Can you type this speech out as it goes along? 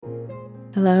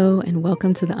Hello, and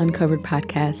welcome to the Uncovered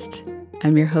Podcast.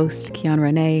 I'm your host, Kiana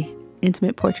Renee,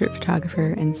 intimate portrait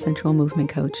photographer and sensual movement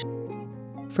coach.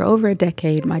 For over a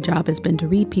decade, my job has been to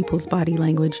read people's body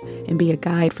language and be a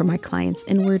guide for my clients'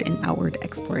 inward and outward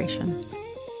exploration.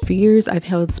 For years, I've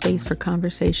held space for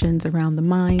conversations around the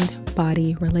mind,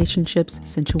 body, relationships,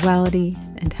 sensuality,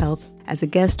 and health as a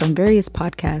guest on various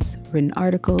podcasts, written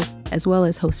articles, as well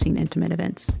as hosting intimate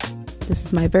events. This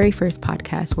is my very first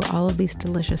podcast where all of these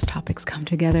delicious topics come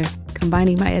together,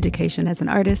 combining my education as an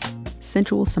artist,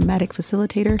 sensual somatic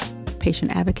facilitator,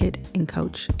 patient advocate, and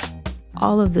coach.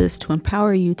 All of this to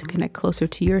empower you to connect closer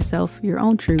to yourself, your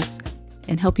own truths,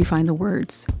 and help you find the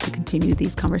words to continue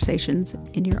these conversations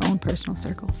in your own personal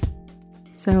circles.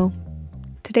 So,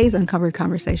 today's Uncovered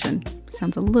Conversation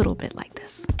sounds a little bit like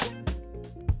this.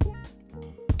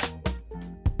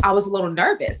 I was a little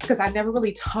nervous because I never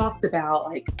really talked about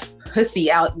like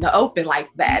pussy out in the open like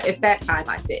that. At that time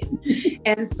I didn't.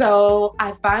 And so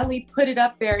I finally put it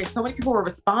up there and so many people were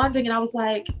responding and I was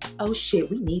like, oh shit,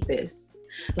 we need this.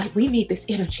 Like we need this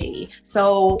energy.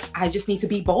 So I just need to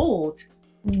be bold.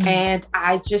 And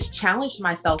I just challenged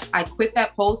myself. I quit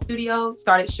that pole studio,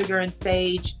 started Sugar and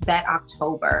Sage that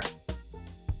October.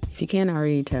 If you can't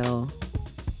already tell,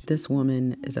 this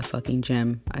woman is a fucking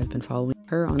gem. I've been following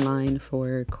her online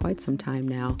for quite some time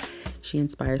now. She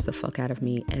inspires the fuck out of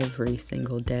me every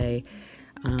single day.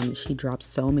 She drops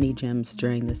so many gems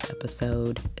during this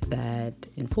episode that,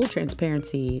 in full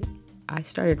transparency, I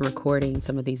started recording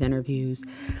some of these interviews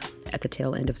at the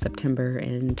tail end of September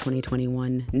in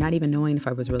 2021, not even knowing if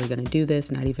I was really going to do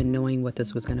this, not even knowing what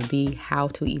this was going to be, how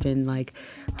to even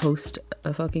host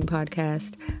a fucking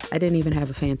podcast. I didn't even have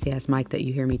a fancy ass mic that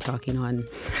you hear me talking on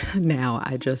now.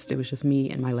 It was just me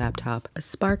and my laptop. A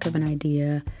spark of an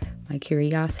idea, my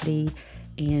curiosity,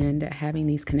 and having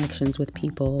these connections with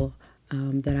people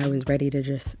that I was ready to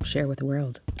just share with the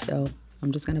world. So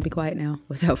I'm just going to be quiet now.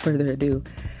 Without further ado,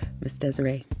 Miss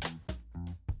Desiree.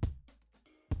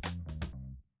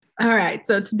 All right,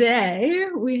 so today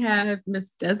we have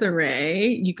Miss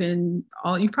Desiree.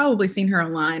 You've probably seen her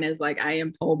online as I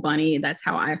Am Pole Bunny. That's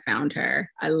how I found her.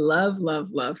 I love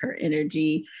her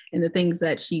energy and the things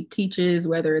that she teaches,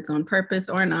 whether it's on purpose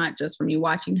or not, just from me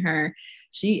watching her.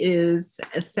 She is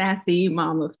a sassy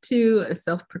mom of two, a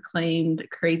self-proclaimed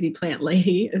crazy plant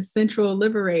lady, a sensual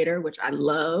liberator, which I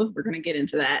love. We're going to get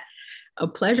into that. A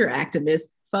pleasure activist,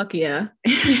 fuck yeah,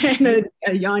 and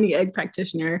a yoni egg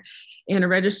practitioner, and a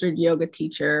registered yoga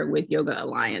teacher with Yoga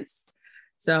Alliance.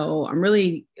 So I'm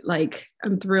really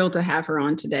I'm thrilled to have her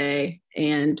on today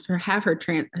and to have her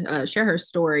share her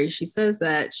story. She says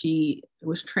that she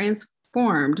was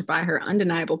transformed by her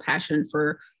undeniable passion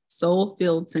for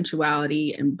soul-filled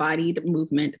sensuality, embodied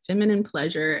movement, feminine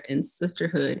pleasure, and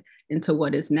sisterhood into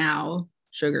what is now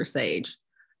Sugar Sage.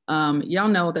 Y'all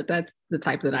know that that's the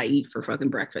type that I eat for fucking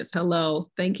breakfast. Hello,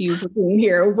 thank you for being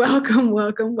here. Welcome.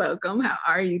 How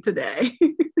are you today?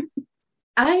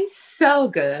 I'm so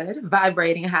good,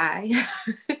 vibrating high.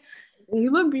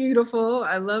 You look beautiful.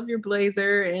 I love your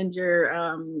blazer and your,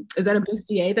 is that a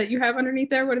bustier that you have underneath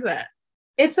there? What is that?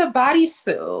 It's a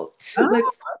bodysuit with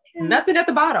nothing at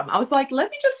the bottom. I was like,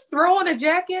 let me just throw on a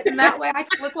jacket and that way I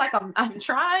can look like I'm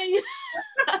trying.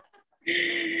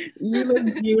 You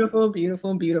look beautiful.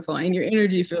 And your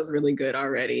energy feels really good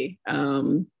already.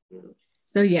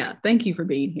 So yeah, thank you for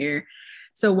being here.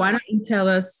 So why don't you tell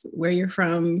us where you're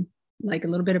from, a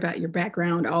little bit about your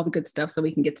background, all the good stuff so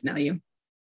we can get to know you.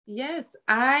 Yes,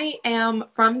 I am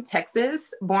from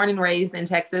Texas, born and raised in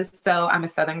Texas. So I'm a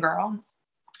Southern girl.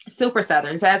 Super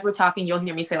Southern. So as we're talking, you'll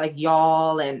hear me say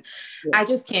y'all, and yeah. I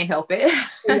just can't help it.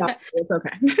 Yeah, it's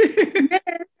okay.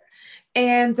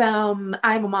 And I'm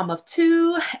a mom of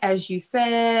two, as you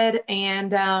said.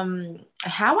 And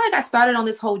how I got started on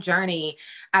this whole journey,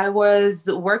 I was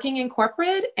working in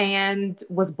corporate and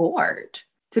was bored,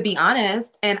 to be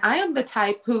honest. And I am the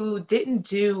type who didn't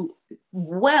do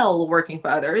well working for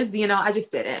others. I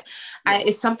just didn't. Yeah.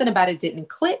 It's something about it didn't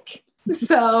click.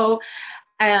 So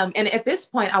and at this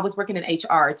point, I was working in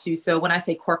HR too. So when I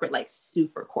say corporate,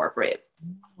 super corporate.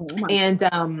 Oh, and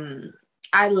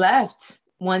I left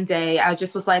one day. I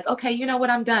just was like, okay, you know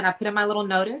what? I'm done. I put in my little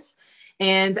notice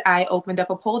and I opened up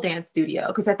a pole dance studio.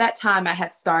 Because at that time I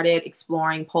had started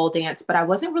exploring pole dance, but I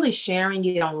wasn't really sharing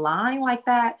it online like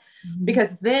that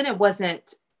because then it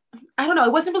wasn't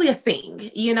really a thing.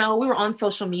 We were on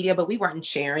social media, but we weren't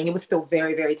sharing. It was still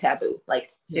very, very taboo,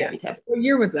 very taboo. What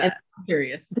year was that? And I'm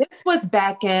curious. This was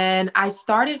I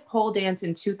started pole dance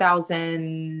in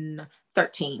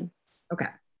 2013. Okay.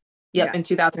 Yep, yeah. In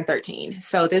 2013.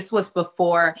 So this was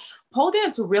before pole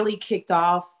dance really kicked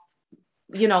off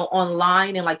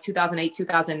online in like 2008,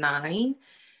 2009.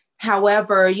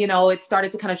 However, it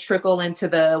started to kind of trickle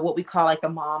into what we call like the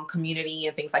mom community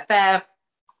and things like that.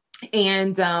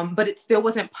 And, but it still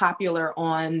wasn't popular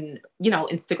on,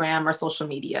 Instagram or social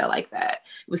media like that.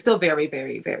 It was still very,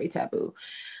 very, very taboo.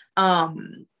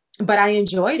 But I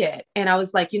enjoyed it. And I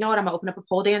was like, you know what, I'm gonna open up a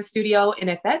pole dance studio. And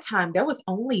at that time, there was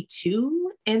only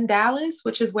 2 in Dallas,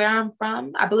 which is where I'm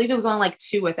from. I believe it was only like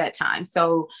 2 at that time.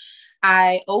 So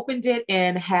I opened it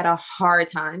and had a hard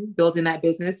time building that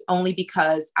business only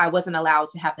because I wasn't allowed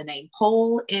to have the name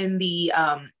pole in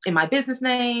in my business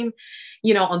name,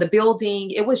 on the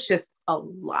building. It was just a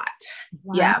lot.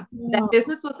 Wow. Yeah. That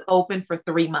business was open for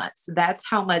 3 months. That's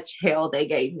how much hell they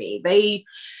gave me.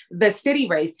 The city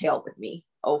raised hell with me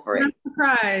over it. I'm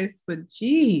surprised, but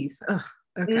geez. Ugh,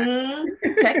 okay.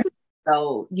 Texas.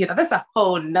 So, that's a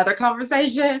whole nother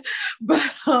conversation, but,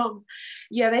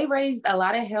 they raised a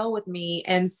lot of hell with me.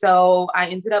 And so I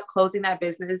ended up closing that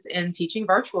business and teaching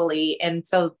virtually. And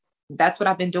so that's what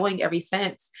I've been doing ever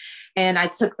since. And I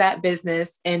took that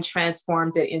business and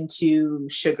transformed it into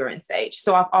Sugar and Sage.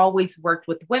 So I've always worked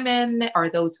with women or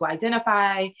those who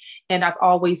identify, and I've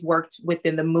always worked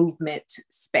within the movement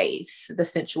space, the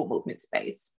sensual movement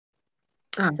space.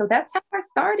 So that's how I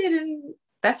started, and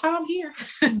that's how I'm here.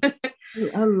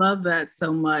 I love that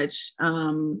so much.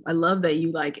 I love that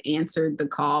you like answered the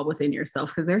call within yourself,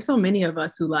 because there's so many of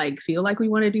us who like feel like we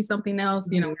want to do something else.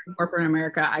 Mm-hmm. In corporate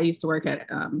America, I used to work at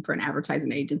for an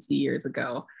advertising agency years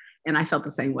ago, and I felt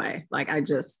the same way. Like I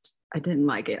didn't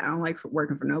like it. I don't like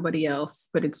working for nobody else,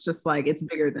 but it's just like, it's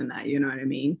bigger than that. You know what I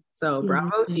mean? So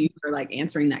bravo to you for like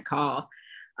answering that call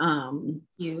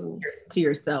to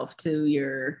yourself, to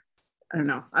your, I don't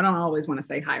know. I don't always want to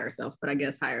say higher self, but I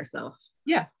guess higher self.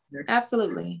 Yeah,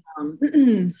 absolutely.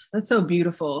 That's so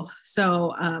beautiful.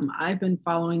 So I've been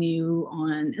following you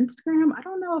on Instagram. I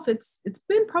don't know if it's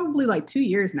been probably like 2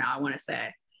 years now, I want to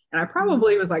say. And I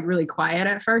probably was like really quiet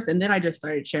at first. And then I just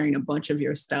started sharing a bunch of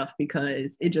your stuff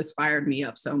because it just fired me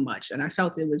up so much. And I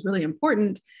felt it was really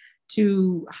important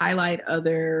to highlight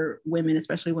other women,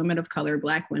 especially women of color,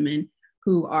 Black women,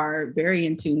 who are very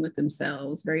in tune with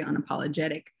themselves, very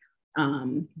unapologetic.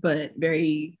 But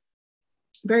very,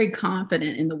 very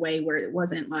confident in the way where it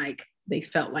wasn't like they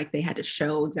felt like they had to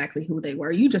show exactly who they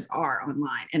were. You just are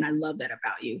online. And I love that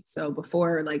about you. So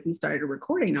before like we started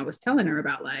recording, I was telling her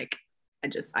about like,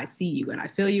 I see you and I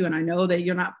feel you. And I know that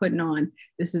you're not putting on,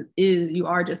 you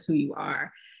are just who you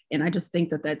are. And I just think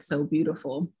that that's so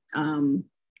beautiful.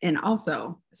 And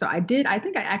also, so I think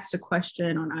I asked a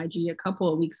question on IG a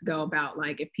couple of weeks ago about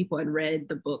like, if people had read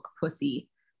the book Pussy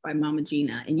by Mama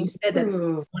Gina. And you said that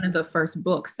was one of the first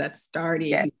books that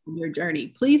started your journey.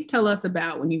 Please tell us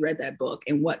about when you read that book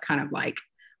and what kind of like,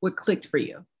 what clicked for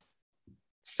you.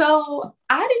 So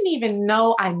I didn't even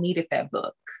know I needed that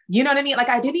book. You know what I mean? Like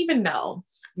I didn't even know.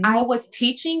 Mm-hmm. I was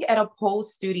teaching at a pole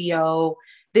studio.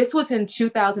 This was in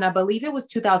 2000, I believe it was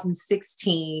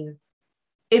 2016.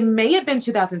 It may have been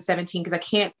 2017 because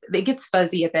it gets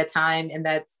fuzzy at that time. And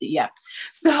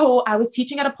So I was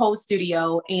teaching at a pole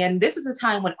studio, and this is a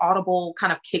time when Audible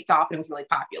kind of kicked off and it was really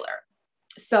popular.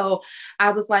 So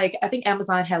I was like, I think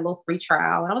Amazon had a little free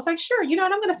trial, and I was like, sure, you know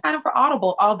what, I'm going to sign up for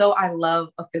Audible, although I love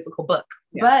a physical book,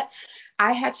 but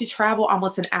I had to travel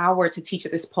almost an hour to teach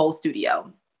at this pole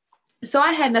studio. So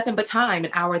I had nothing but time,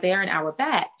 an hour there, an hour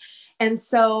back. And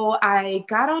so I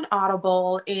got on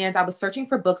Audible and I was searching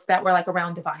for books that were like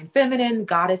around divine feminine,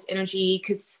 goddess energy,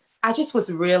 because I just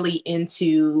was really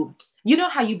into,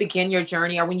 how you begin your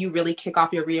journey, or when you really kick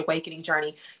off your reawakening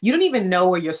journey, you don't even know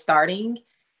where you're starting.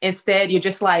 Instead, you're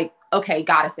just like, okay,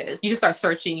 goddesses. You just start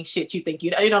searching shit you think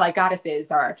like goddesses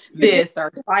or this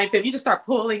or divine feminine. You just start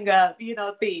pulling up,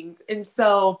 things. And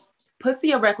so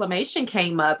Pussy, a Reclamation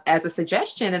came up as a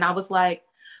suggestion. And I was like,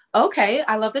 okay,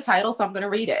 I love the title, so I'm going to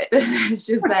read it. It's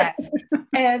just that.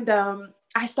 And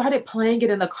I started playing it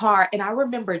in the car, and I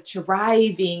remember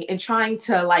driving and trying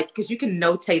to because you can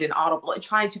notate in Audible, and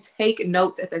trying to take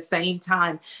notes at the same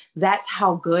time. That's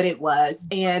how good it was.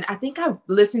 And I think I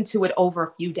listened to it over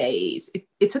a few days.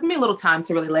 It took me a little time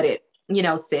to really let it,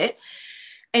 sit.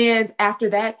 And after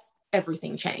that,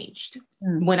 everything changed.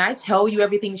 When I tell you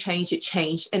everything changed, it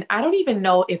changed. And I don't even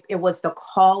know if it was the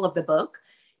call of the book,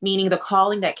 meaning the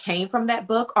calling that came from that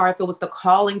book, or if it was the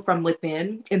calling from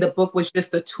within and the book was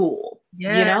just a tool,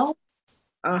 And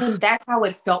that's how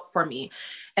it felt for me.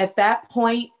 At that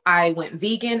point, I went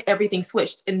vegan, everything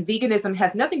switched, and veganism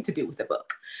has nothing to do with the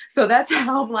book. So that's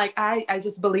how I'm like, I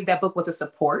just believe that book was a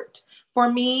support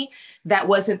for me. That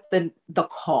wasn't the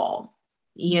call,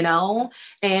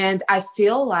 and I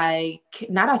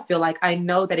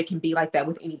know that it can be like that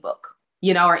with any book,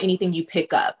 or anything you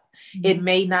pick up. It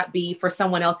may not be for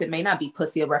someone else. It may not be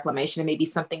pussy reclamation. It may be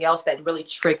something else that really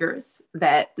triggers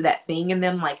that thing in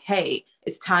them. Like, hey,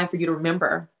 it's time for you to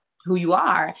remember who you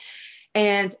are.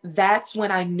 And that's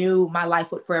when I knew my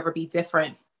life would forever be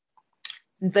different.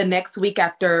 The next week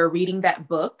after reading that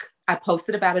book, I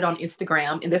posted about it on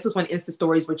Instagram. And this was when Insta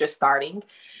stories were just starting.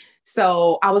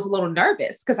 So I was a little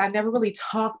nervous because I never really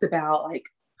talked about like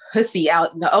pussy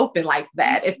out in the open like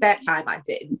that. At that time I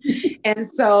didn't. And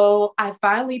so I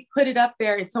finally put it up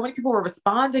there and so many people were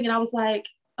responding and I was like,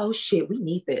 oh shit, we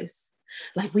need this.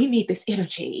 Like we need this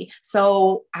energy.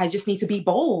 So I just need to be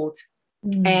bold.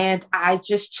 And I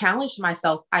just challenged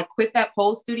myself. I quit that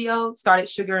pole studio, started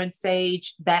Sugar and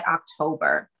Sage that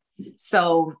October.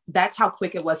 So that's how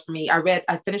quick it was for me. I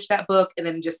finished that book and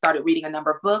then just started reading a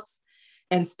number of books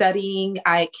and studying.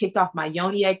 I kicked off my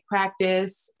yoni egg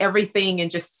practice, everything, and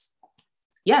just,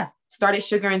 started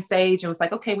Sugar and Sage and was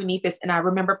like, okay, we need this. And I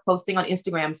remember posting on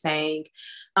Instagram saying,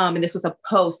 and this was a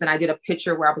post and I did a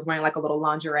picture where I was wearing like a little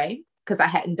lingerie because I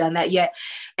hadn't done that yet.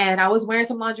 And I was wearing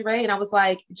some lingerie and I was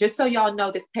like, just so y'all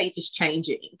know, this page is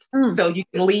changing. So you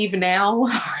can leave now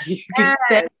or you can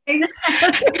stay.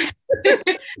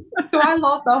 So I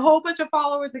lost a whole bunch of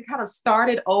followers and kind of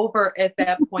started over at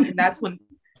that point. And that's when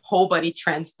Whole Bunny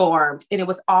transformed. And it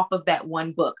was off of that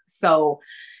one book. So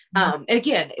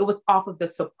again, it was off of the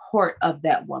support of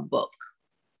that one book.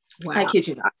 Wow. I kid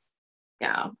you not.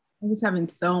 Yeah. I was having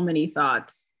so many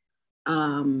thoughts.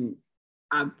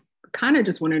 I kind of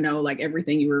just want to know like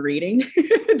everything you were reading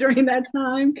during that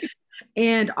time.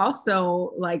 And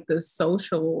also like the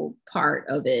social part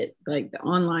of it, like the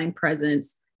online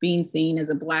presence, being seen as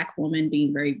a Black woman,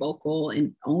 being very vocal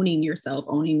and owning yourself,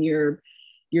 owning your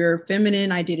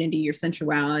feminine identity, your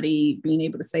sensuality, being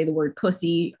able to say the word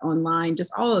pussy online,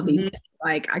 just all of these things.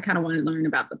 Like, I kind of want to learn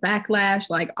about the backlash,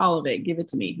 like all of it. Give it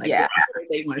to me. Like, what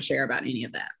do you want to share about any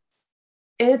of that?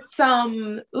 It's,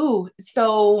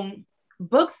 so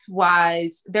books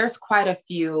wise, there's quite a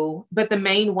few, but the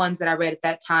main ones that I read at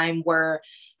that time were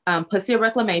Pussy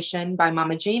Reclamation by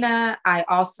Mama Gina. I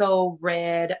also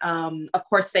read, of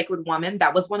course, Sacred Woman.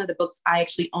 That was one of the books I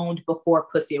actually owned before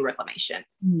Pussy Reclamation.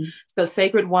 So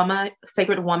Sacred Woman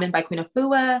by Queen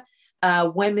Afua,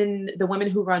 The Women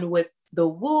Who Run with the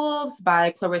Wolves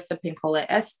by Clarissa Pinkola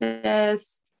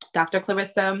Estes. Dr.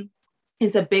 Clarissa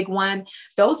is a big one.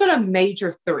 Those are the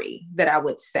major three that I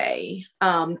would say.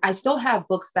 I still have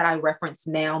books that I reference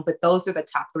now, but those are the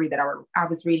top three that I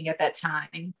was reading at that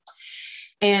time.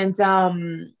 And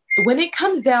when it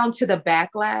comes down to the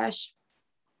backlash,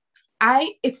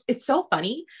 it's so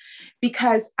funny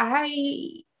because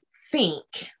I think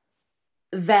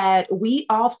that we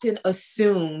often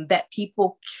assume that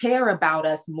people care about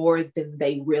us more than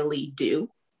they really do.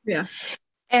 Yeah.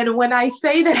 And when I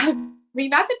say that, I mean,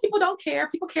 not that people don't care.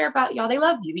 People care about y'all. They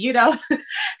love you, you know.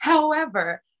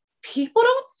 However, people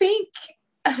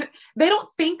they don't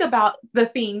think about the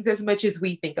things as much as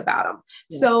we think about them.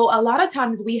 Yeah. So a lot of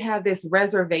times we have this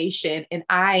reservation, and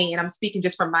I'm speaking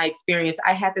just from my experience,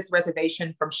 I had this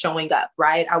reservation from showing up,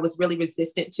 right? I was really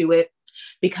resistant to it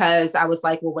because I was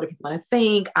like, well, what are people going to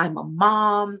think? I'm a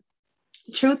mom.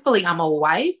 Truthfully, I'm a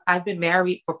wife. I've been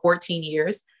married for 14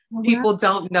 years. People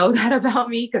don't know that about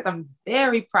me because I'm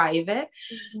very private.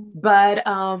 But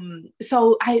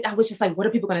so I was just like, what are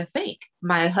people going to think?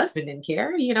 My husband didn't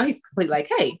care. You know, he's completely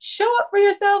like, hey, show up for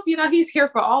yourself. You know, he's here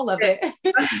for all of it.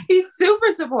 He's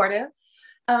super supportive.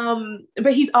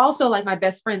 But he's also like my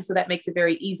best friend. So that makes it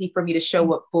very easy for me to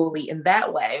show up fully in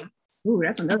that way. Ooh,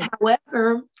 that's another.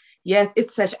 However, yes,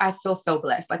 I feel so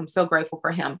blessed. Like I'm so grateful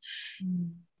for him.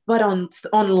 But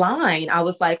online, I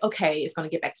was like, okay, it's going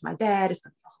to get back to my dad. It's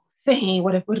going to be a whole thing.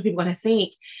 What are people going to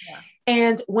think? Yeah.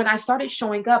 And when I started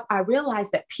showing up, I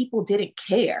realized that people didn't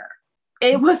care.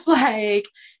 It was like,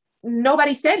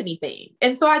 nobody said anything.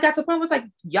 And so I got to the point where it was like,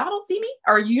 y'all don't see me,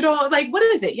 or you don't, like, what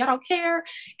is it? Y'all don't care.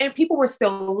 And people were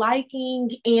still liking.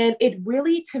 And it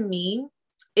really, to me,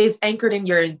 is anchored in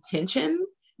your intention.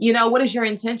 You know, what is your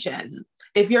intention?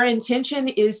 If your intention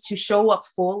is to show up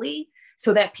fully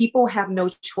so that people have no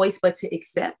choice but to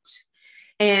accept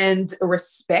and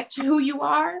respect who you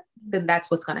are, then that's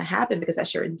what's going to happen, because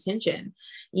that's your intention.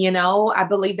 You know, I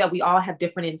believe that we all have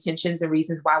different intentions and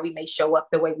reasons why we may show up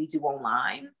the way we do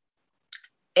online.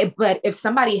 But if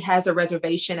somebody has a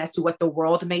reservation as to what the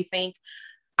world may think,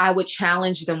 I would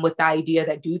challenge them with the idea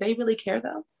that, do they really care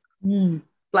though?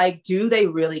 Like, do they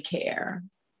really care?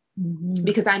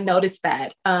 Because I noticed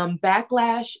that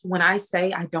backlash, when I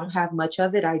say I don't have much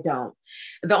of it, I don't.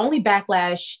 The only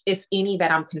backlash, if any,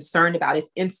 that I'm concerned about is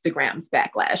Instagram's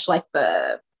backlash, like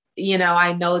the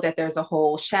I know that there's a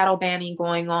whole shadow banning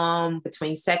going on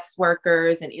between sex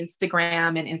workers and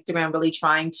Instagram really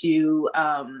trying to,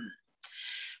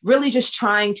 really just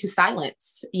trying to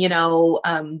silence,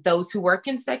 those who work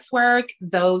in sex work,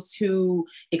 those who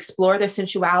explore their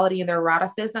sensuality and their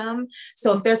eroticism.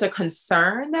 So if there's a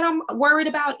concern that I'm worried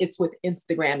about, it's with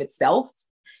Instagram itself,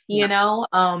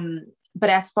 but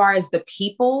as far as the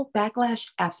people backlash,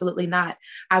 absolutely not.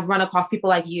 I've run across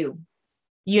people like you,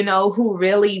 who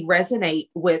really resonate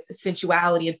with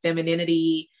sensuality and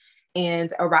femininity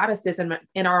and eroticism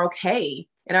and are okay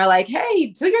and are like, hey,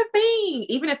 do your thing.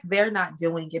 Even if they're not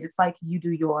doing it, it's like, you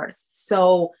do yours.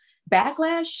 So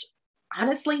backlash,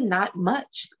 honestly, not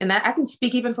much. And that I can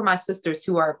speak even for my sisters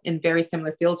who are in very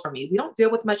similar fields for me. We don't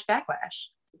deal with much backlash,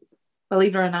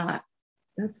 believe it or not.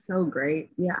 That's so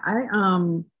great. Yeah.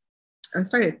 I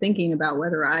started thinking about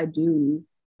whether I do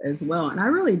as well. And I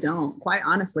really don't. Quite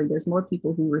honestly, there's more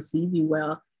people who receive you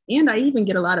well. And I even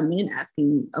get a lot of men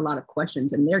asking a lot of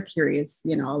questions and they're curious.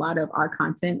 A lot of our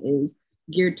content is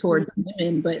geared towards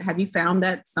women, but have you found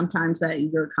that sometimes that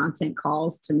your content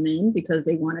calls to men because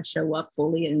they want to show up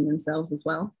fully in themselves as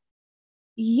well?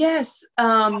 Yes.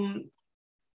 For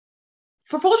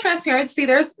full transparency,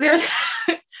 there's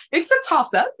it's a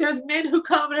toss up. There's men who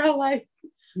come and are like,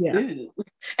 yeah. Ooh.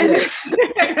 And they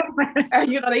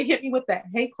hit me with that,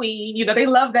 hey queen, they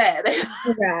love that.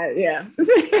 Yeah.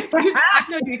 I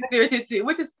know you experience it too,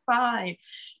 which is fine.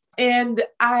 And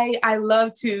I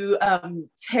love to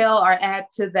tell or add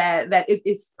to that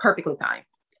it's perfectly fine.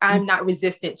 I'm not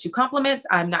resistant to compliments.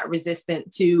 I'm not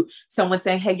resistant to someone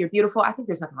saying, hey, you're beautiful. I think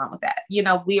there's nothing wrong with that.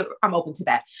 I'm open to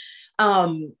that.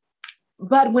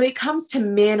 But when it comes to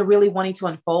men really wanting to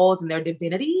unfold in their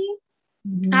divinity,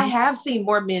 I have seen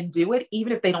more men do it,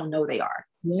 even if they don't know they are.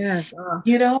 Yes.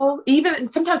 Even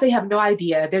sometimes they have no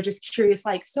idea. They're just curious,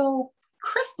 like, so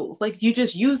crystals, like you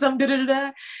just use them,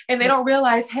 and they don't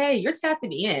realize, hey, you're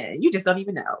tapping in. You just don't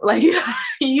even know. Like,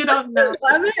 you don't know.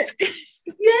 Love it.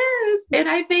 Yes. And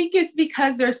I think it's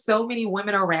because there's so many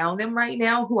women around them right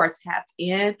now who are tapped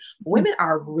in. Women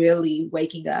are really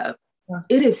waking up.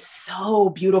 It is so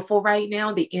beautiful right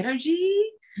now, the energy.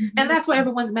 And that's why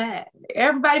everyone's mad.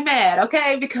 Everybody mad,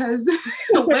 okay? Because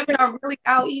women are really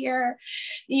out here,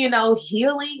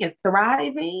 healing and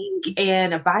thriving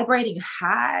and vibrating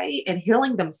high and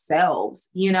healing themselves,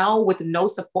 with no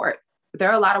support. There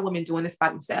are a lot of women doing this by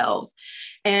themselves,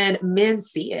 and men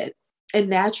see it. And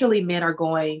naturally, men are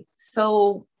going,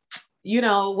 so,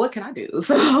 what can I do?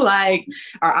 So or I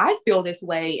feel this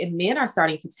way. And men are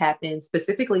starting to tap in,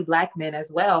 specifically Black men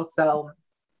as well. So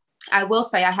I will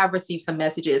say I have received some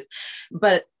messages,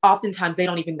 but oftentimes they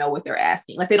don't even know what they're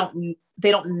asking. Like they don't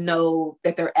know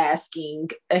that they're asking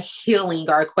a healing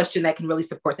or a question that can really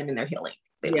support them in their healing.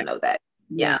 They don't know that.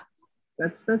 Yeah.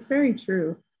 That's very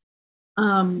true.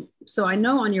 So I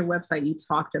know on your website, you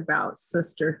talked about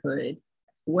sisterhood.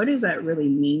 What does that really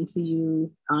mean to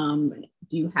you?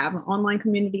 Do you have an online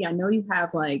community? I know you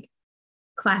have like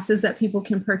classes that people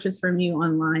can purchase from you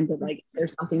online, but like, is there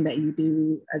something that you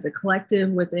do as a collective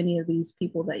with any of these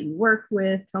people that you work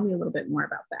with? Tell me a little bit more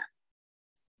about that.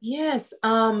 Yes.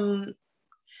 So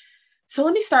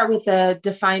let me start with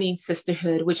defining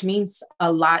sisterhood, which means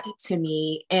a lot to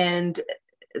me. And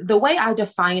the way I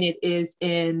define it is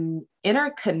in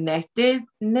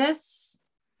interconnectedness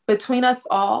between us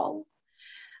all.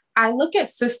 I look at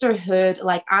sisterhood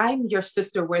like I'm your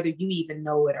sister, whether you even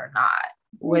know it or not,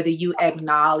 whether you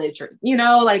acknowledge or,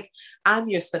 like I'm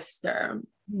your sister.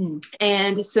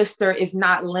 And sister is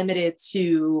not limited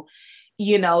to,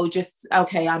 just,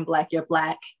 okay, I'm Black, you're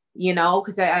Black,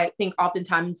 because I think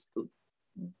oftentimes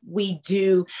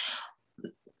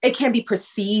it can be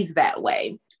perceived that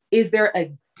way. Is there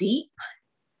a deep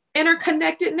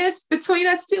interconnectedness between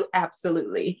us two?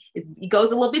 Absolutely. It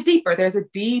goes a little bit deeper. There's a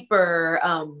deeper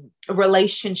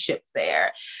relationship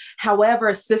there.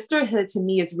 However, sisterhood to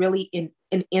me is really an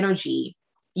energy,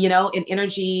 an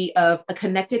energy of a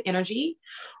connected energy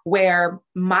where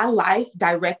my life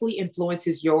directly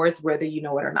influences yours, whether you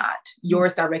know it or not.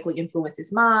 Yours directly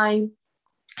influences mine.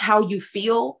 How you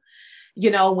feel,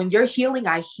 when you're healing,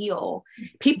 I heal.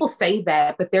 People say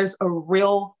that, but there's a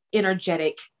real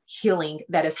energetic healing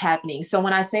that is happening. So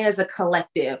when I say as a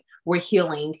collective, we're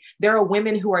healing, there are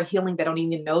women who are healing that don't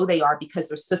even know they are because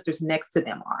their sisters next to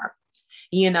them are,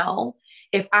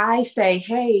 if I say,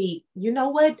 hey, you know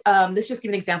what, let's just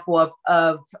give an example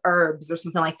of herbs or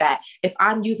something like that. If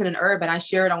I'm using an herb and I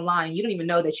share it online, you don't even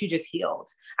know that you just healed.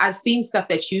 I've seen stuff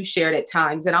that you shared at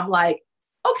times and I'm like,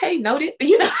 okay, noted,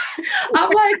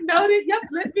 I'm like, noted. Yep.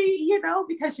 Let me,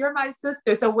 because you're my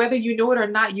sister. So whether you know it or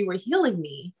not, you were healing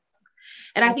me.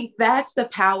 And I think that's the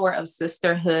power of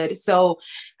sisterhood. So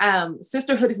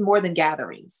sisterhood is more than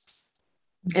gatherings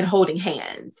and holding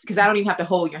hands, because I don't even have to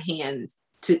hold your hands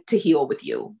to heal with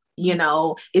you. You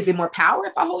know, is it more power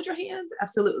if I hold your hands?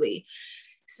 Absolutely.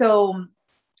 So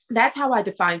that's how I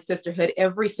define sisterhood.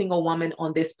 Every single woman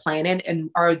on this planet, and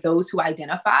are those who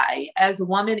identify as a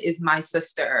woman, is my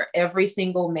sister. Every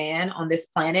single man on this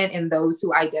planet and those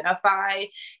who identify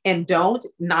and don't,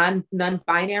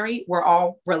 non-binary, we're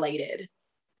all related.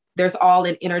 There's all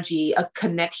an energy, a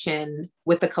connection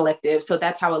with the collective. So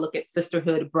that's how I look at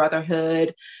sisterhood,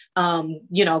 brotherhood,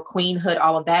 you know, queenhood,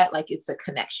 all of that. Like, it's a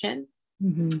connection.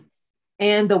 Mm-hmm.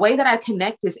 And the way that I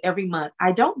connect is every month.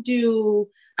 I'm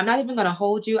not even going to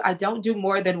hold you. I don't do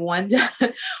more than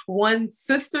one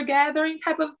sister gathering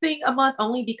type of thing a month,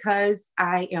 only because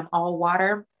I am all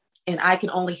water and I can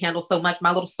only handle so much.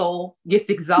 My little soul gets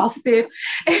exhausted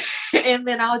and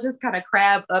then I'll just kind of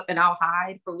crab up and I'll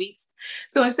hide for weeks.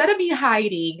 So instead of me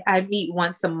hiding, I meet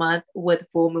once a month with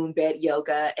full moon bed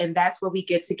yoga. And that's where we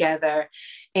get together.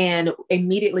 And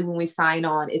immediately when we sign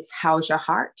on, it's how's your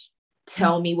heart?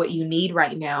 Tell me what you need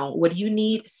right now. What do you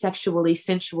need sexually,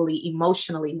 sensually,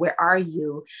 emotionally? Where are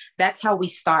you? That's how we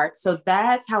start. So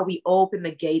that's how we open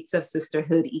the gates of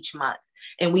sisterhood each month.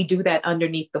 And we do that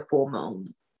underneath the full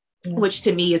moon, which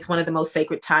to me is one of the most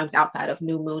sacred times outside of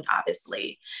new moon,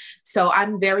 obviously. So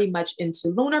I'm very much into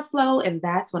lunar flow. And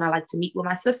that's when I like to meet with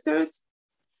my sisters.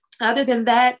 Other than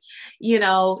that, you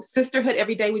know, sisterhood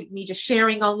every day with me just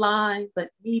sharing online,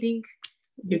 but meeting.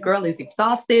 Your girl is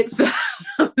exhausted. So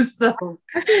I feel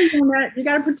you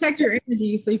got to protect your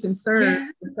energy so you can serve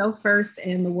yourself first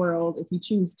and the world if you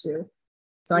choose to.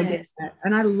 So I get that.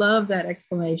 And I love that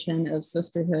explanation of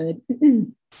sisterhood,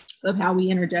 of how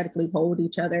we energetically hold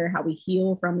each other, how we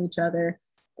heal from each other.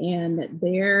 And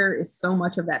there is so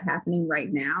much of that happening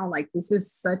right now. Like, this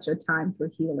is such a time for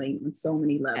healing on so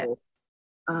many levels.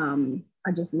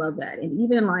 I just love that. And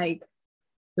even like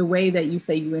the way that you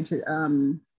say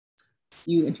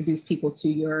you introduce people to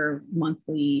your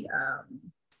monthly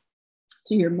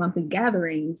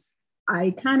gatherings.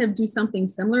 I kind of do something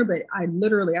similar, but I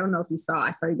don't know if you saw,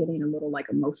 I started getting a little like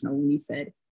emotional when you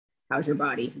said, how's your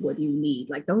body? What do you need?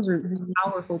 Like, those are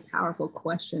powerful, powerful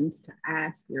questions to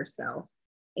ask yourself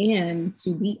and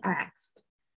to be asked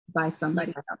by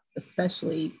somebody else,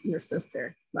 especially your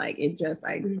sister. Like, it just,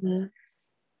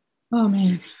 oh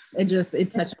man,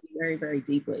 it touched me very, very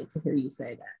deeply to hear you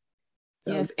say that.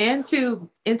 So. Yes, and to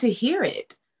hear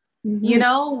it, you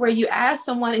know, where you ask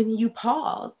someone and you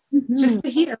pause just to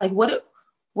hear, like,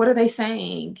 what are they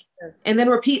saying? Yes. And then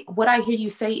repeat what I hear you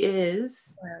say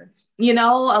is, you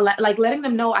know, like letting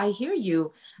them know I hear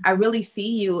you, I really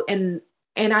see you. And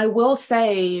I will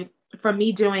say, for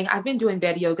me I've been doing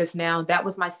bed yogas now. That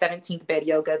was my 17th bed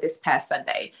yoga this past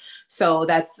Sunday. So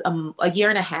that's a year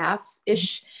and a half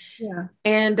ish. Yeah.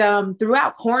 And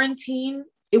throughout quarantine,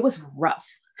 it was rough.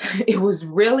 It was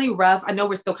really rough. I know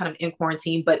we're still kind of in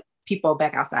quarantine, but people are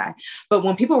back outside. But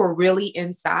when people were really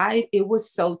inside, it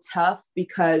was so tough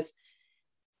because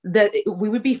we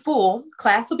would be full,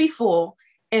 class would be full,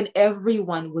 and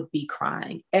everyone would be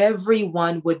crying.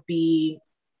 Everyone would be,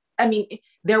 I mean,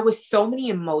 there was so many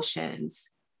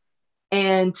emotions,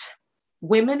 and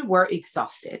women were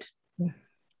exhausted. Yeah.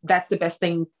 That's the best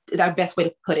way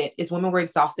to put it, is women were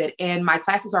exhausted. And my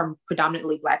classes are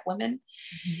predominantly Black women.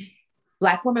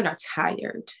 Black women are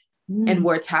tired and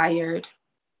we're tired.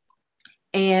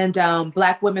 And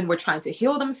Black women were trying to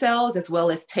heal themselves as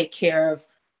well as take care of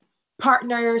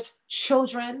partners,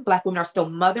 children. Black women are still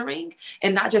mothering,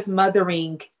 and not just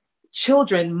mothering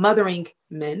children, mothering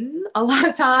men. A lot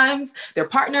of times their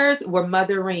partners were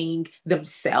mothering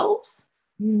themselves,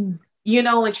 you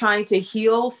know, and trying to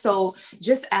heal. So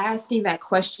just asking that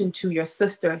question to your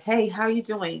sister, hey, how are you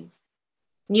doing?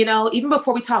 You know, even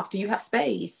before we talk, do you have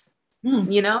space?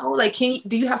 You know, like,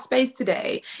 do you have space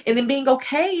today? And then being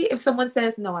okay if someone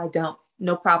says, no, I don't.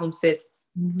 No problem, sis.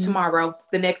 Tomorrow,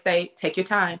 the next day, take your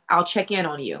time. I'll check in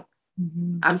on you.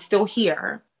 I'm still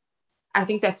here. I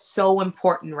think that's so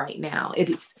important right now.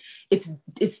 It's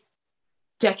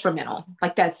detrimental.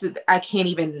 Like, I can't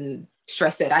even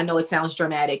stress it. I know it sounds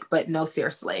dramatic, but no,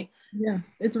 seriously. Yeah,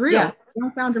 it's real. Yeah. It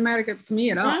don't sound dramatic to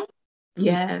me at all.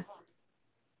 Yes.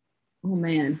 Oh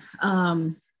man.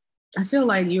 I feel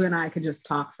like you and I could just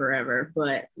talk forever,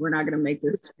 but we're not going to make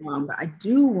this too long. But I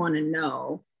do want to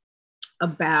know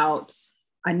about,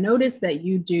 I noticed that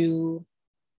you do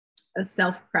a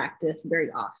self-practice very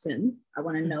often. I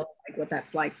want to know like what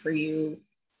that's like for you,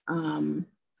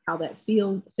 how that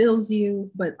feels you,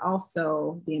 but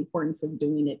also the importance of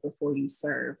doing it before you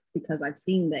serve, because I've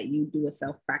seen that you do a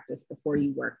self-practice before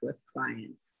you work with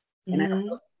clients. And I don't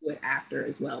know if you do it after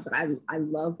as well, but I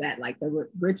love that, like the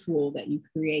ritual that you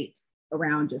create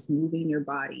around just moving your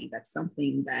body. That's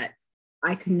something that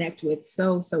I connect with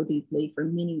so deeply for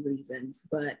many reasons.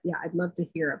 But yeah, I'd love to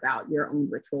hear about your own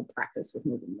ritual practice with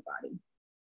moving the body.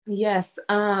 Yes.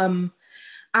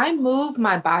 I move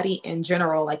my body in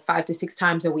general like 5 to 6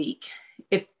 times a week,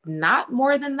 if not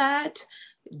more than that,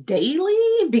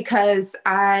 daily, because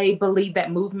I believe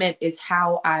that movement is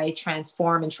how I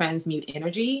transform and transmute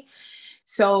energy.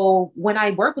 So when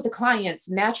I work with the clients,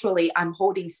 naturally I'm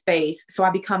holding space. So I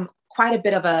become quite a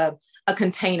bit of a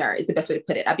container is the best way to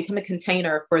put it. I become a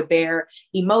container for their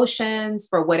emotions,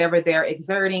 for whatever they're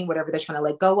exerting, whatever they're trying to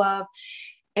let go of.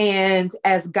 And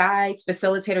as guides,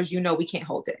 facilitators, we can't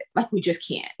hold it. Like we just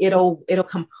can't. It'll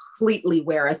completely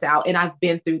wear us out. And I've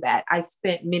been through that. I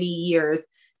spent many years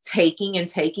taking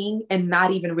and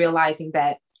not even realizing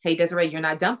that, hey, Desiree, you're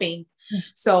not dumping.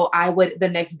 So I would the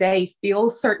next day feel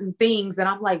certain things and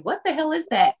I'm like, what the hell is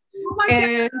that? Oh my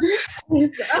And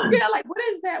God. yeah, like, what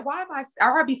is that? Why am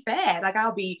I'll be sad. Like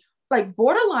I'll be like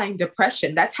borderline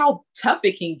depression. That's how tough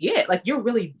it can get. Like you're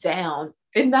really down.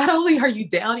 And not only are you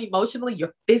down emotionally,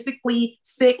 you're physically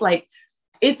sick. Like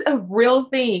it's a real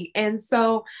thing. And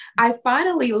so I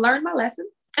finally learned my lesson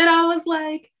and I was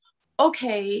like,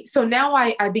 okay, so now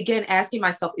I began asking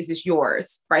myself, is this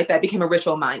yours? Right? That became a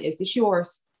ritual of mine. Is this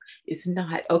yours? It's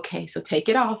not. Okay, so take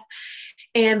it off.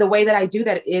 And the way that I do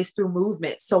that is through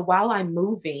movement. So while I'm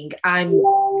moving, I'm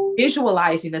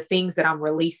visualizing the things that I'm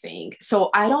releasing. So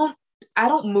I don't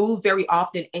move very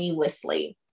often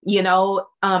aimlessly. All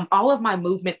of my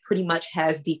movement pretty much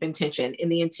has deep intention,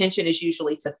 and the intention is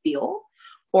usually to feel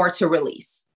or to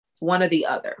release, one or the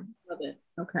other. Love it.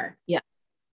 Okay. Yeah.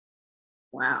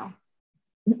 Wow.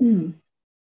 Oh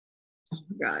my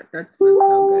God, that feels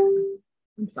so good.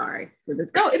 I'm sorry for this.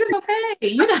 No, it is okay.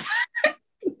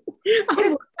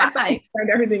 I find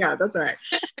everything out. That's all right.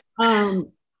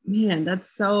 Man,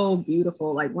 that's so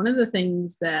beautiful. Like one of the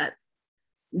things that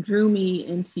drew me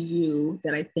into you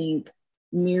that I think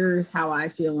mirrors how I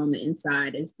feel on the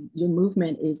inside is your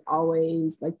movement is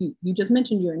always like you just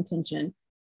mentioned your intention,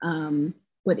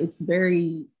 but it's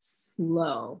very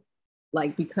slow,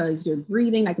 like because you're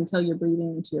breathing. I can tell you're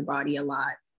breathing into your body a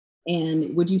lot.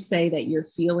 And would you say that you're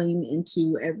feeling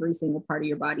into every single part of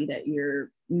your body that you're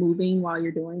moving while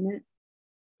you're doing it?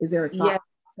 Is there a thought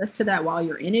process to that while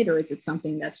you're in it, or is it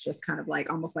something that's just kind of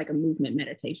like almost like a movement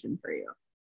meditation for you?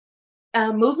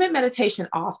 Movement meditation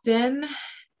often.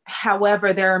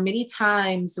 However, there are many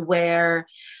times where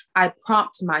I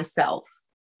prompt myself.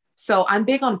 So I'm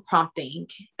big on prompting.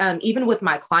 Even with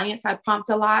my clients, I prompt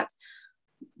a lot.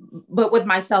 But with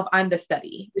myself, I'm the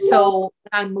study. So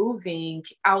when I'm moving,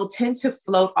 I'll tend to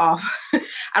float off. I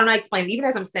don't know how to explain it. Even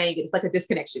as I'm saying it, it's like a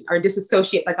disconnection or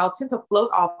disassociate. Like I'll tend to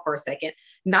float off for a second.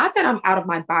 Not that I'm out of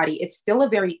my body. It's still a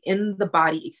very in the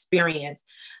body experience,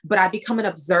 but I become an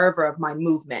observer of my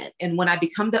movement. And when I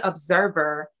become the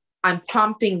observer, I'm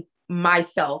prompting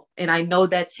myself. And I know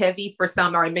that's heavy for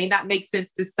some, or it may not make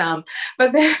sense to some,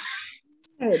 but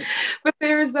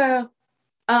there's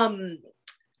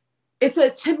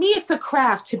to me, it's a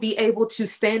craft to be able to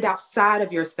stand outside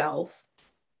of yourself,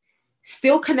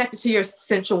 still connected to your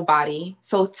sensual body.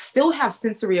 So still have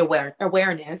sensory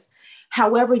awareness.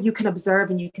 However, you can observe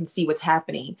and you can see what's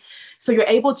happening. So you're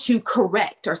able to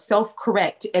correct or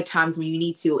self-correct at times when you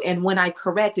need to. And when I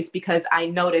correct, it's because I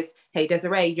notice, hey,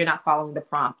 Desiree, you're not following the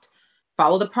prompt.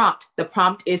 Follow the prompt. The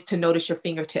prompt is to notice your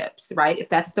fingertips, right? If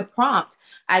that's the prompt,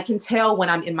 I can tell when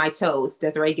I'm in my toes.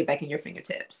 Desiree, get back in your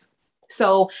fingertips.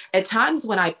 So at times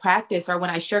when I practice or when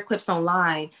I share clips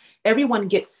online, everyone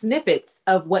gets snippets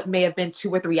of what may have been 2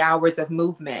 or 3 hours of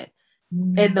movement.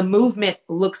 And the movement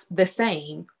looks the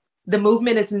same. The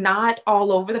movement is not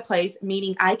all over the place,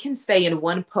 meaning I can stay in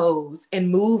one pose and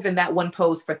move in that one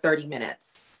pose for 30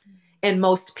 minutes. And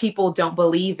most people don't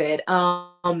believe it.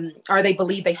 Or they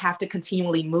believe they have to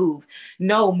continually move.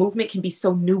 No, movement can be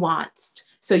so nuanced.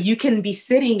 So you can be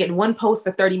sitting in one pose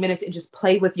for 30 minutes and just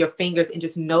play with your fingers and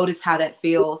just notice how that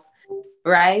feels,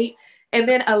 right? And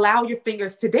then allow your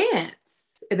fingers to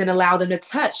dance and then allow them to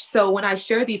touch. So when I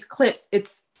share these clips,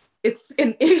 it's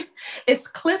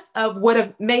clips of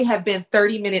what may have been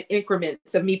 30-minute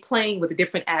increments of me playing with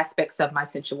different aspects of my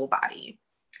sensual body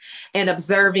and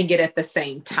observing it at the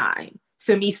same time.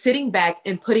 So me sitting back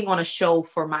and putting on a show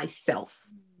for myself,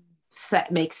 if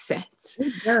that makes sense.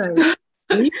 It does.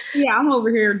 Yeah, I'm over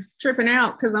here tripping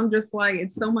out because I'm just like,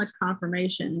 it's so much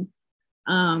confirmation.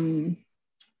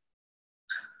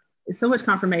 it's so much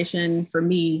confirmation for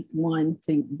me, one,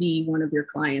 to be one of your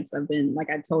clients. I've been, like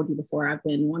I told you before, I've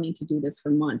been wanting to do this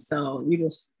for months. So you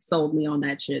just sold me on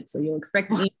that shit. So you'll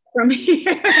expect an email from me.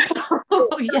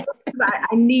 Oh, yeah.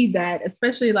 I need that,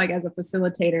 especially like as a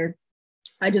facilitator.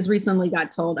 I just recently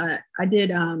got told I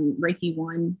did Reiki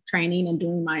 1 training and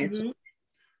doing my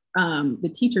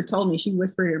the teacher told me, she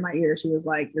whispered in my ear, she was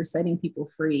like, you're setting people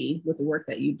free with the work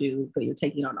that you do, but you're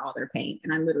taking on all their pain.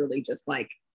 And I literally just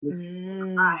like was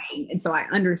crying. And so I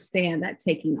understand that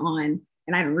taking on,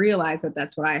 and I didn't realize that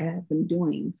that's what I have been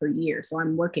doing for years. So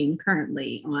I'm working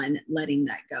currently on letting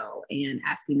that go and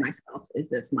asking myself, is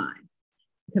this mine?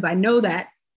 Because I know that,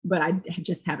 but I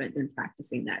just haven't been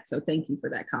practicing that. So thank you for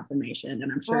that confirmation.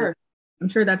 And I'm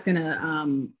sure that's going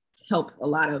to help a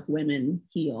lot of women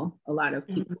heal, a lot of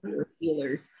people who are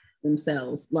healers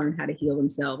themselves, learn how to heal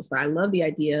themselves. But I love the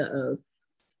idea of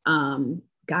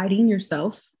guiding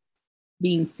yourself,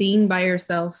 being seen by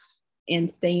yourself, and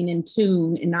staying in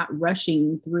tune and not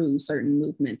rushing through certain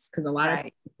movements. Because a lot of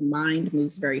times the mind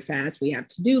moves very fast. We have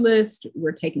to-do lists.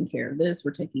 We're taking care of this. We're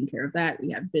taking care of that.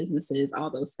 We have businesses, all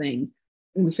those things.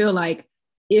 And we feel like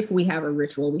if we have a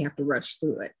ritual, we have to rush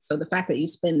through it. So the fact that you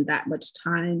spend that much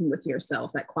time with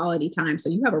yourself, that quality time, so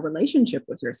you have a relationship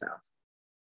with yourself.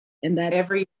 And that's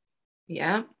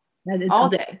all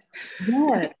day.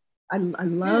 Yeah. I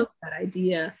love that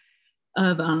idea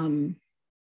of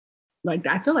like,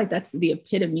 I feel like that's the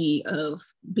epitome of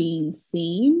being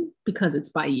seen because it's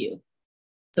by you.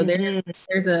 So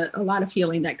there's a lot of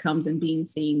healing that comes in being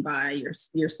seen by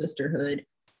your sisterhood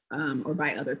or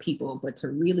by other people, but to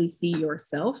really see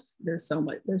yourself, there's so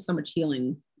much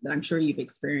healing that I'm sure you've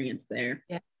experienced there.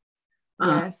 Yeah.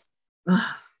 Yes.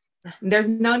 There's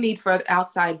no need for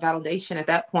outside validation at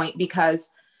that point, because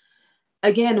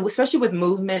again, especially with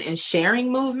movement and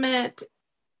sharing movement,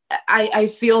 I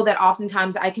feel that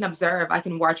oftentimes I can observe, I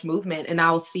can watch movement and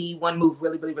I'll see one move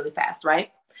really, really, really fast, right?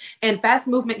 And fast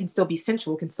movement can still be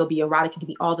sensual, can still be erotic, it can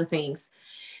be all the things.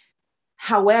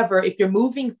 However, if you're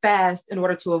moving fast in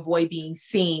order to avoid being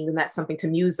seen, then that's something to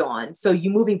muse on. So you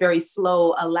moving very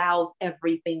slow allows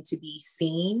everything to be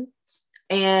seen.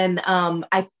 And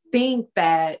I think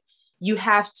that you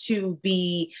have to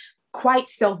be quite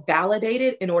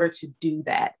self-validated in order to do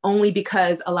that, only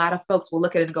because a lot of folks will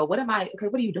look at it and go, what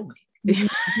are you doing?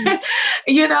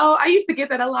 You know, I used to get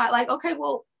that a lot, like, okay,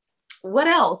 well, what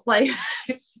else? Like,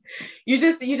 you're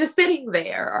just sitting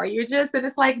there, or and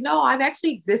it's like, no, I'm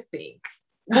actually existing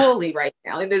fully right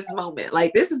now in this moment.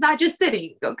 Like, this is not just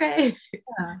sitting. Okay.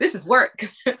 Yeah. This is work.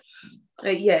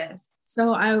 Yes.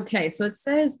 So it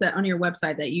says that on your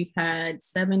website that you've had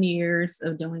 7 years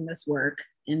of doing this work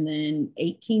and then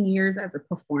 18 years as a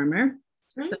performer.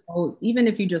 Mm-hmm. So even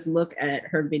if you just look at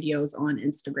her videos on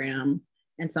Instagram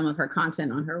and some of her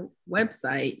content on her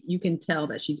website, you can tell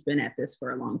that she's been at this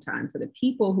for a long time. For the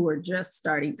people who are just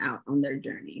starting out on their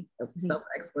journey of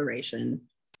self-exploration,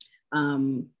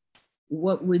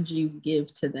 what would you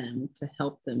give to them to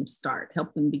help them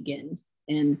begin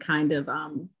and kind of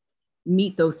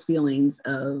meet those feelings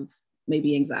of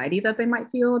maybe anxiety that they might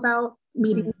feel about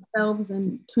meeting themselves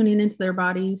and tuning into their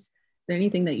bodies? Is there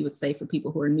anything that you would say for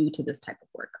people who are new to this type of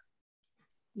work?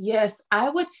 Yes, I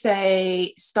would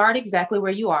say start exactly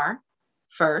where you are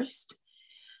first.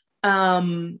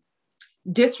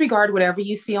 Disregard whatever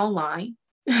you see online.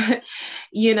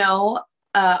 You know,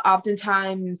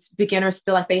 oftentimes beginners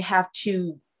feel like they have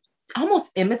to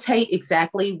almost imitate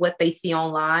exactly what they see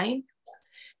online.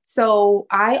 So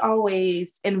I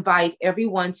always invite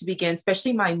everyone to begin,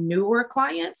 especially my newer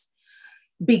clients,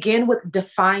 begin with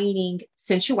defining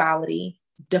sensuality,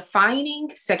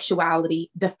 defining sexuality,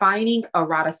 defining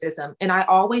eroticism. And I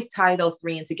always tie those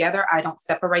three in together. I don't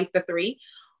separate the three,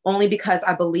 only because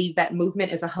I believe that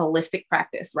movement is a holistic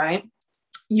practice, right?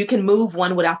 You can move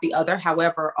one without the other.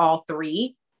 However, all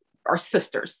three are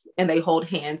sisters and they hold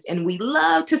hands. And we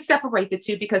love to separate the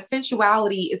two because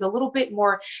sensuality is a little bit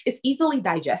more, it's easily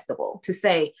digestible to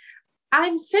say,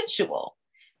 I'm sensual.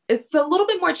 It's a little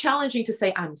bit more challenging to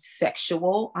say I'm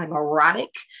sexual, I'm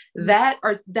erotic.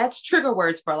 That's trigger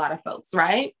words for a lot of folks,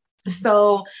 right?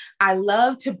 So I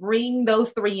love to bring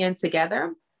those three in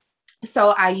together. So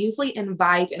I usually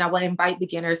invite, and I will invite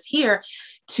beginners here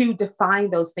to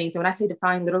define those things. And when I say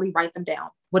define, literally write them down.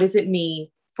 What does it mean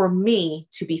for me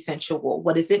to be sensual?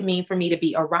 What does it mean for me to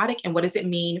be erotic? And what does it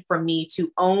mean for me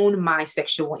to own my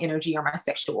sexual energy or my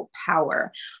sexual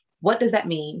power? What does that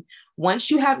mean?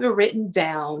 Once you have it written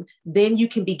down, then you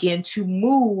can begin to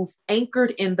move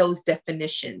anchored in those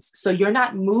definitions. So you're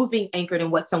not moving anchored in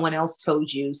what someone else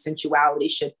told you sensuality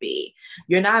should be.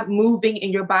 You're not moving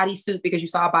in your bodysuit because you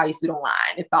saw a bodysuit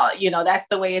online and thought, that's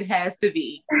the way it has to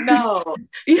be. No,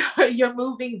 you're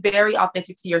moving very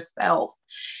authentic to yourself.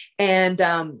 And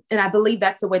I believe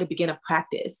that's the way to begin a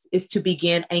practice, is to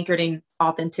begin anchored in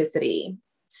authenticity.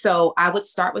 So I would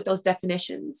start with those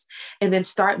definitions and then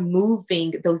start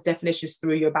moving those definitions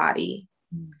through your body.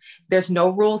 There's no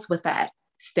rules with that.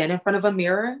 Stand in front of a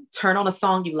mirror, turn on a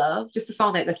song you love, just a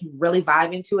song that you really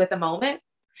vibe into at the moment,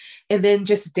 and then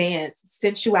just dance.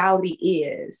 Sensuality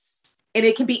is, and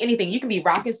it can be anything. You can be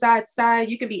rocking side to side.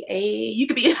 You can be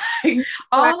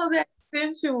all of that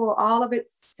sensual, all of it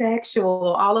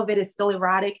sexual, all of it is still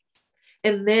erotic.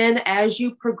 And then as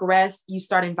you progress, you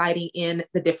start inviting in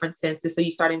the different senses. So you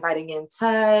start inviting in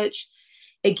touch.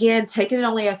 Again, taking it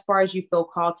only as far as you feel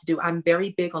called to do. I'm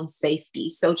very big on safety.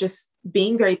 So just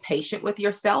being very patient with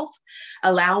yourself,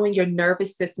 allowing your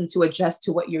nervous system to adjust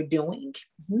to what you're doing,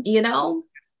 So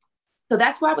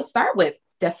that's where I would start with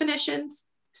definitions,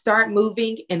 start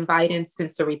moving, invite in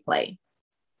sensory play.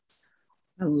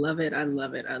 I love it. I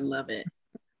love it. I love it.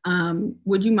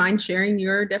 Would you mind sharing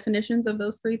your definitions of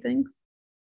those three things?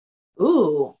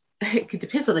 Ooh, it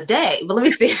depends on the day, but let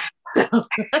me see. It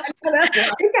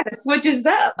kind of switches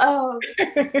up.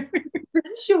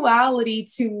 Sensuality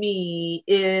to me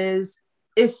is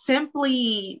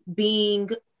simply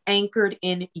being anchored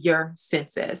in your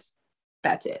senses.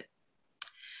 That's it.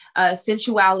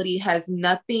 Sensuality has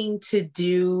nothing to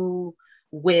do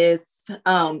with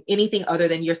anything other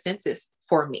than your senses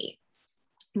for me.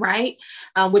 Right?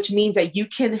 Which means that you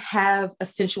can have a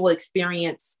sensual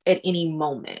experience at any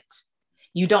moment.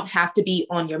 You don't have to be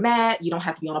on your mat. You don't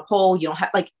have to be on a pole. You don't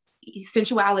have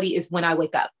sensuality is when I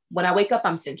wake up. When I wake up,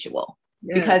 I'm sensual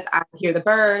because I hear the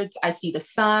birds. I see the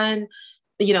sun,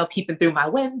 peeping through my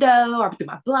window or through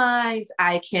my blinds.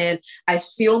 I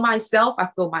feel myself. I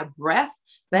feel my breath.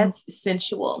 That's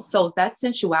sensual. So that's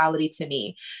sensuality to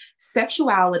me.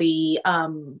 Sexuality,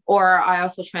 or I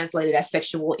also translate it as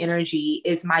sexual energy,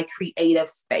 is my creative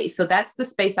space. So that's the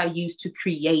space I use to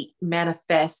create,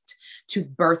 manifest, to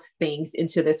birth things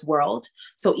into this world.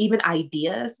 So even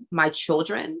ideas, my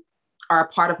children are a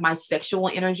part of my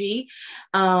sexual energy.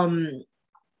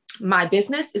 My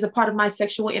business is a part of my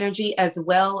sexual energy, as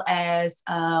well as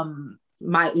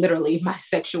my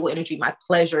sexual energy, my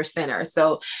pleasure center.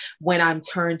 So when I'm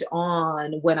turned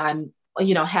on, when I'm,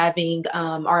 having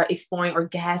or exploring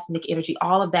orgasmic energy,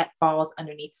 all of that falls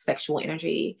underneath sexual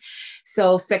energy.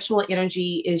 So sexual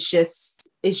energy is just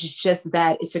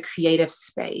that. It's a creative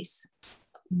space,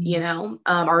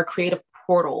 or a creative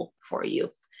portal for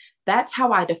you. That's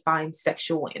how I define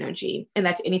sexual energy. And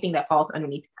that's anything that falls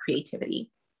underneath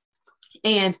creativity.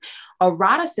 And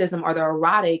eroticism, or the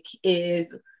erotic,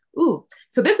 is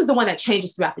so this is the one that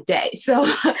changes throughout the day. So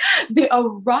the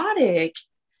erotic,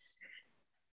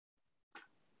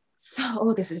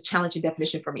 this is a challenging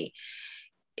definition for me.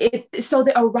 So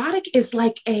the erotic is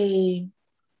like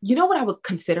what I would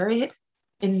consider it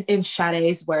in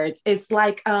Sade's words. It's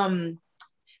like the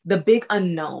big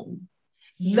unknown.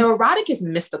 Mm-hmm. The erotic is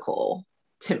mystical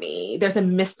to me. There's a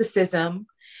mysticism.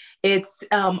 It's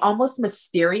almost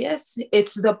mysterious.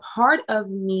 It's the part of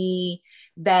me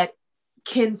that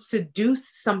can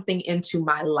seduce something into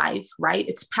my life, right?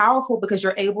 It's powerful because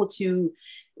you're able to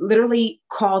literally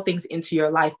call things into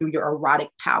your life through your erotic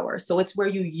power. So it's where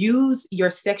you use your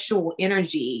sexual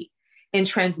energy and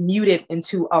transmute it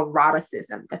into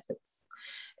eroticism. That's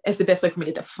the best way for me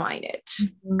to define it,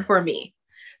 for me.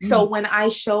 Mm-hmm. So when I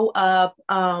show up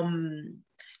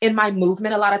in my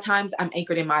movement, a lot of times I'm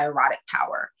anchored in my erotic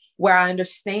power, where I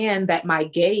understand that my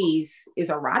gaze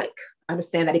is erotic. I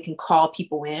understand that it can call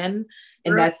people in,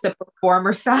 and that's the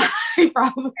performer side,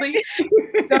 probably.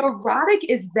 The erotic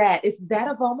is that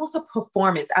of almost a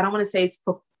performance. I don't want to say it's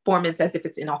performance as if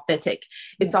it's inauthentic.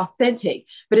 It's authentic,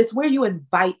 but it's where you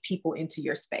invite people into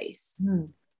your space.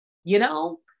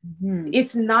 Mm-hmm.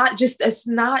 It's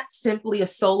not simply a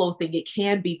solo thing. It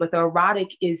can be, but the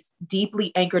erotic is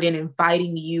deeply anchored in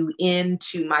inviting you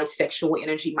into my sexual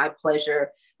energy, my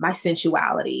pleasure, my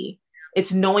sensuality.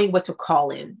 It's knowing what to call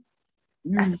in.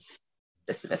 That's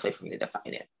the best way for me to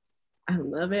define it. I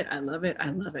love it. I love it. I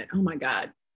love it. Oh my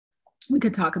God. We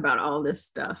could talk about all this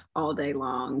stuff all day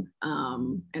long.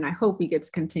 And I hope we get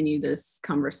to continue this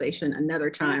conversation another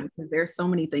time, because there's so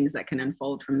many things that can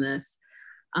unfold from this.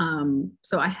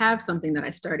 So I have something that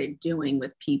I started doing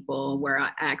with people where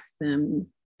I ask them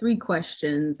 3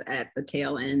 questions at the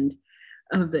tail end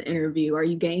of the interview. Are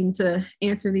you game to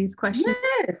answer these questions?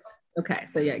 Yes. Okay.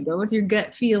 So yeah, go with your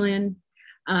gut feeling.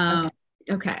 Okay.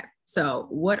 Okay. So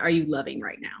what are you loving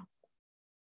right now?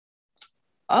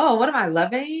 Oh, what am I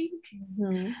loving?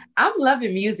 Mm-hmm. I'm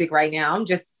loving music right now.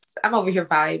 I'm over here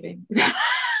vibing.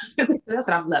 So that's what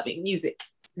I'm loving, music.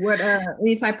 What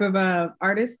any type of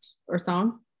artist or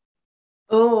song?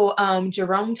 Oh,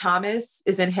 Jerome Thomas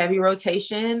is in heavy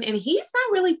rotation and he's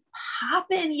not really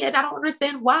popping yet. I don't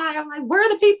understand why. I'm like, where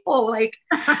are the people? Like,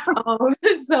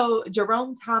 so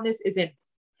Jerome Thomas is in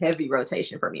heavy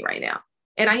rotation for me right now.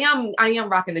 And I am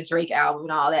rocking the Drake album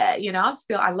and all that.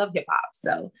 I love hip hop.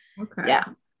 So Okay. yeah.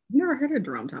 I've never heard of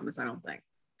Jerome Thomas, I don't think.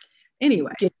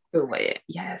 Anyway. Get to it.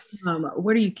 Yes.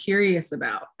 What are you curious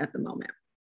about at the moment?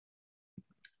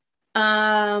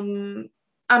 I'm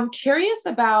curious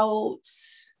about,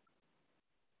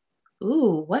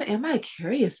 what am I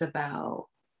curious about?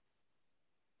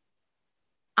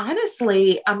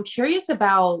 Honestly, I'm curious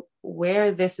about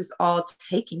where this is all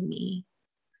taking me.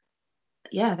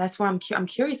 Yeah, that's where I'm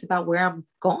curious about where I'm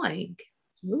going.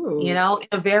 Ooh. In a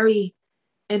very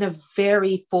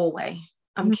full way.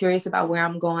 I'm curious about where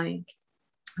I'm going.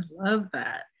 I love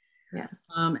that. Yeah.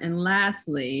 And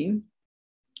lastly,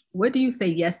 what do you say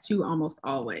yes to almost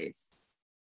always?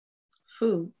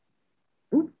 Food.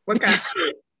 Ooh, what kind of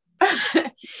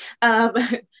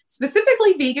food?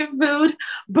 Specifically vegan food,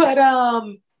 but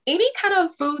any kind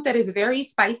of food that is very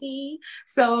spicy.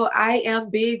 So I am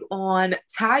big on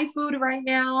Thai food right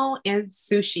now and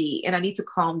sushi, and I need to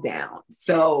calm down.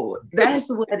 So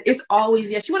that's what it's always.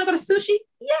 Yes, you want to go to sushi?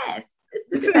 Yes.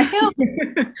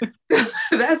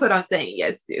 That's what I'm saying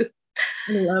yes to.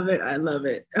 I love it. I love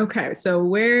it. Okay, so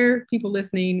where people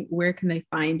listening, where can they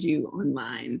find you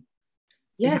online?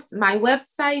 Yes, my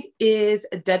website is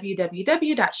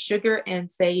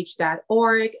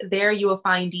www.sugarandsage.org. There you will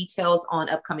find details on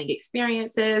upcoming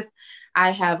experiences. I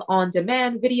have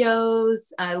on-demand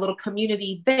videos, a little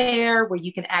community there where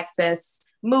you can access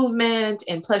movement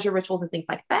and pleasure rituals and things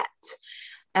like that.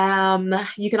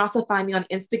 You can also find me on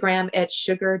Instagram at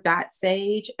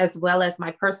sugar.sage, as well as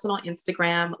my personal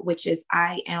Instagram, which is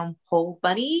I am Pole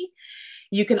Bunny.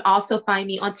 You can also find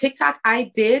me on TikTok.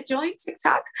 I did join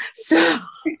TikTok, so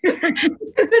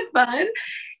it's been fun.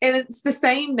 And it's the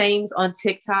same names on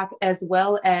TikTok as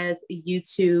well as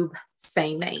YouTube,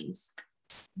 same names.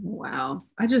 Wow.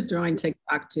 I just joined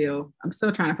TikTok too. I'm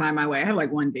still trying to find my way. I have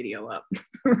like one video up.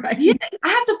 Right. Yeah, I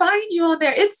have to find you on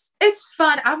there. It's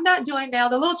fun. I'm not doing now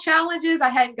the little challenges I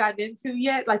hadn't gotten into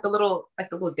yet, like the little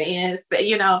dance, but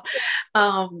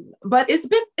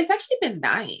it's actually been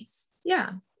nice.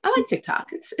 Yeah. I like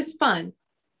TikTok. It's fun.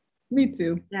 Me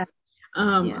too. Yeah. Yeah.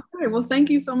 All right. Well,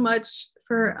 thank you so much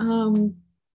for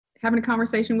having a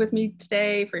conversation with me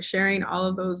today, for sharing all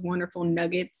of those wonderful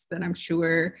nuggets that I'm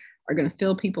sure are going to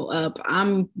fill people up.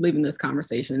 I'm leaving this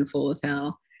conversation full as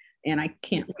hell, and I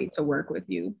can't wait to work with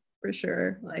you for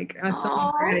sure. Like, so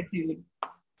much gratitude.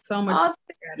 So much.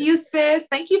 Thank you, sis.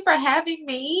 Thank you for having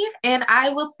me. And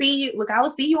I will see you. Look, I will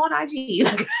see you on IG.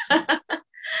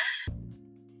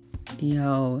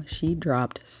 Yo, she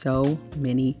dropped so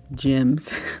many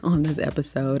gems on this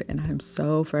episode, and I'm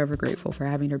so forever grateful for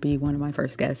having her be one of my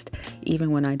first guests,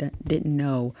 even when I didn't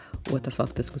know what the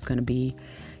fuck this was going to be.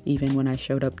 Even when I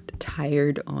showed up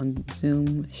tired on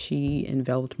Zoom, she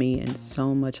enveloped me in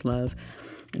so much love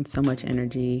and so much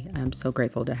energy. I'm so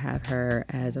grateful to have her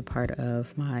as a part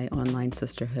of my online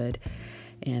sisterhood.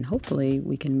 And hopefully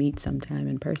we can meet sometime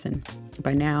in person.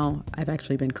 By now, I've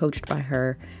actually been coached by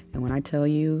her. And when I tell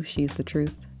you she's the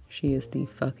truth, she is the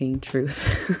fucking truth.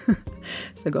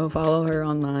 So go follow her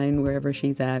online wherever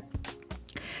she's at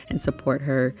and support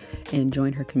her and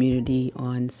join her community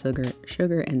on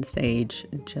Sugar and Sage,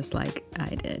 just like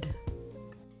I did.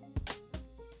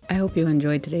 I hope you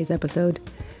enjoyed today's episode.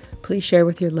 Please share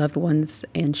with your loved ones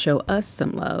and show us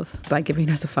some love by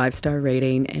giving us a 5-star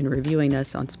rating and reviewing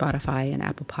us on Spotify and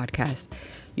Apple Podcasts.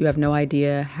 You have no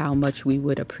idea how much we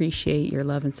would appreciate your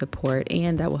love and support,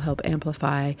 and that will help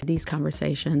amplify these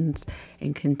conversations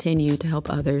and continue to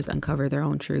help others uncover their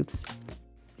own truths.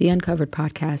 The Uncovered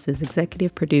podcast is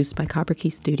executive produced by Copper Key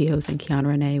Studios and Kiana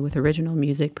Renee, with original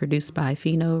music produced by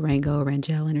Fino Rango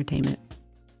Rangel Entertainment.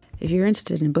 If you're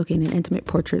interested in booking an intimate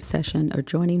portrait session or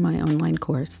joining my online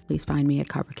course, please find me at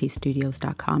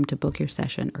copperkeystudios.com to book your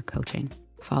session or coaching.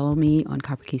 Follow me on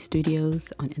Copper Key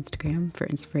Studios on Instagram for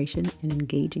inspiration and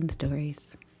engaging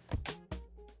stories.